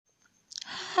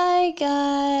Hi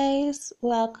guys,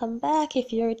 welcome back.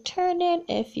 If you're returning,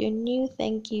 if you're new,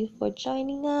 thank you for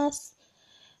joining us.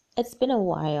 It's been a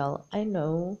while, I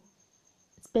know.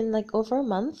 It's been like over a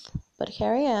month, but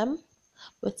here I am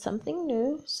with something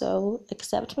new, so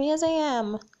accept me as I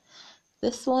am.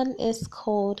 This one is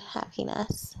called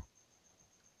happiness.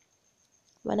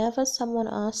 Whenever someone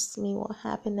asks me what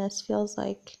happiness feels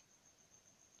like,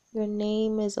 your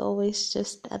name is always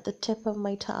just at the tip of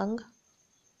my tongue.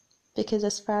 Because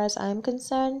as far as I'm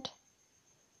concerned,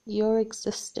 your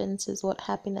existence is what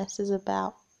happiness is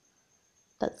about.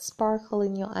 That sparkle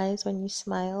in your eyes when you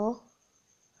smile,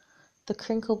 the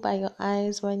crinkle by your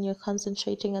eyes when you're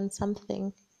concentrating on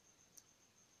something,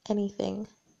 anything,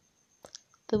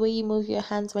 the way you move your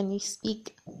hands when you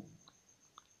speak,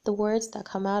 the words that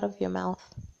come out of your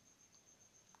mouth,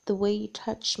 the way you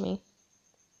touch me,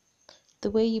 the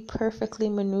way you perfectly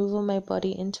maneuver my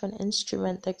body into an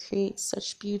instrument that creates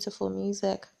such beautiful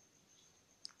music,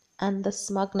 and the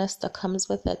smugness that comes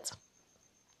with it.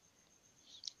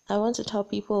 I want to tell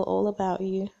people all about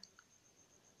you.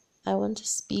 I want to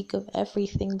speak of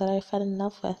everything that I fell in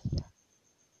love with,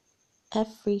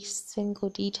 every single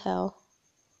detail.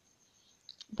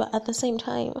 But at the same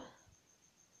time,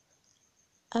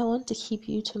 I want to keep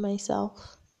you to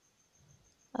myself.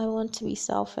 I want to be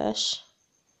selfish.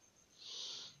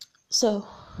 So,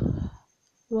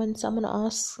 when someone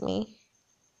asks me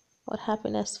what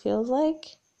happiness feels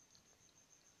like,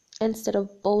 instead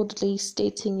of boldly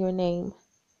stating your name,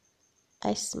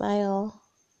 I smile,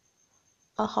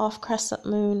 a half crescent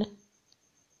moon,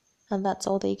 and that's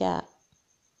all they get.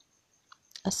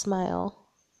 A smile.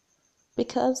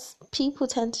 Because people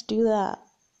tend to do that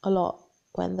a lot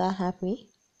when they're happy.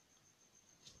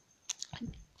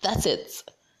 That's it.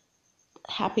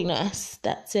 Happiness.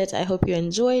 That's it. I hope you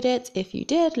enjoyed it. If you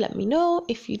did, let me know.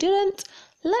 If you didn't,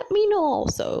 let me know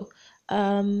also.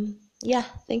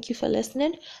 Thank you for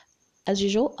listening. As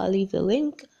usual, I'll leave the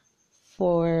link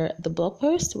for the blog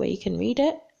post where you can read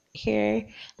it here,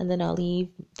 and then I'll leave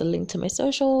the link to my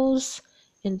socials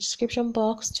in the description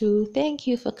box too. Thank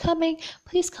you for coming.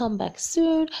 Please come back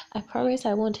soon. I promise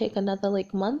I won't take another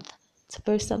month to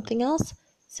post something else.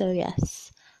 So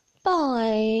yes.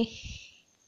 Bye.